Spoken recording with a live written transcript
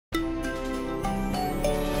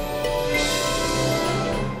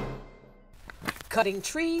Cutting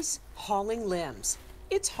trees, hauling limbs.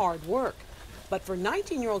 It's hard work. But for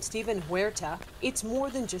 19-year-old Steven Huerta, it's more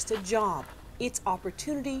than just a job. It's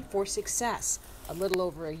opportunity for success. A little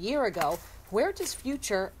over a year ago, Huerta's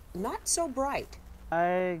future not so bright.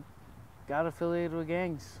 I got affiliated with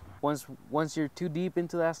gangs. Once you're too deep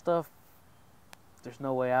into that stuff, there's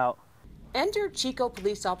no way out. Enter Chico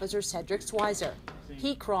Police Officer Cedric Schwyzer.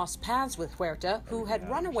 He crossed paths with Huerta, who had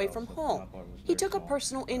run away from home. He took a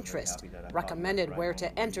personal interest, recommended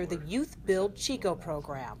Huerta enter the Youth Build Chico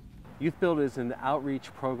program. Youth Build is an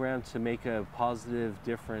outreach program to make a positive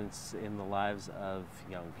difference in the lives of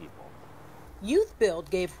young people. Youth Build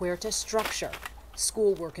gave Huerta structure,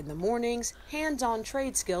 schoolwork in the mornings, hands-on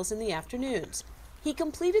trade skills in the afternoons. He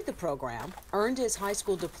completed the program, earned his high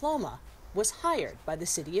school diploma, was hired by the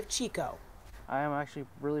city of Chico. I am actually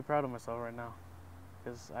really proud of myself right now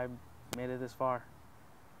because I made it this far.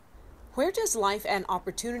 Huerta's life and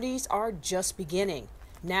opportunities are just beginning.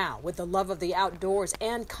 Now, with the love of the outdoors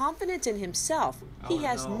and confidence in himself, he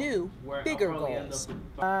has new, bigger goals.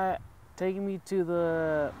 Taking me to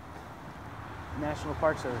the National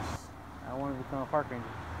Park Service. I want to become a park ranger.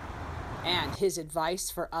 And his advice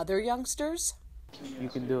for other youngsters? You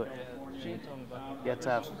can do it. You have to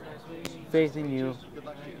have faith in you,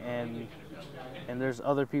 and there's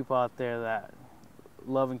other people out there that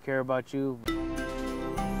love and care about you.